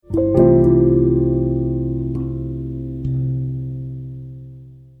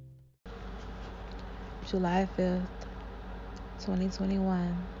July 5th,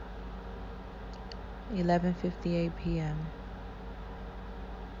 2021, 11:58 p.m.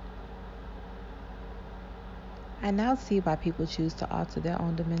 I now see why people choose to alter their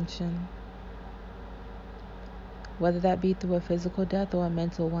own dimension, whether that be through a physical death or a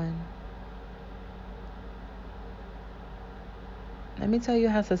mental one. Let me tell you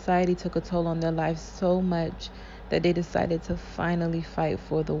how society took a toll on their lives so much that they decided to finally fight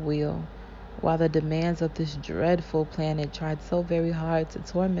for the wheel, while the demands of this dreadful planet tried so very hard to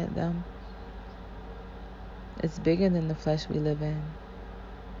torment them. It's bigger than the flesh we live in.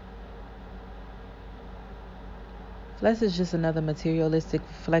 Flesh is just another materialistic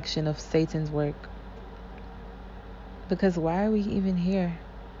reflection of Satan's work. Because why are we even here?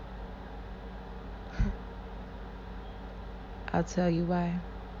 I'll tell you why.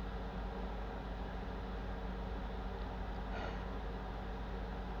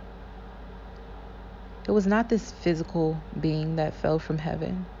 It was not this physical being that fell from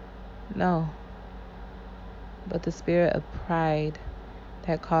heaven. No. But the spirit of pride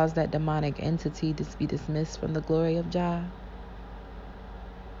that caused that demonic entity to be dismissed from the glory of Jah.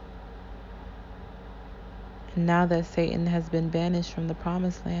 And now that Satan has been banished from the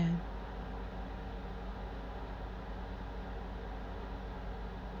promised land,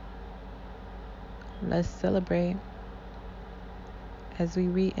 let's celebrate as we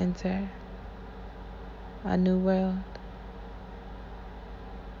re-enter a new world.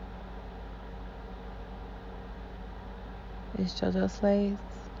 It's JoJo Slays,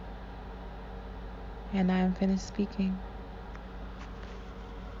 and I am finished speaking.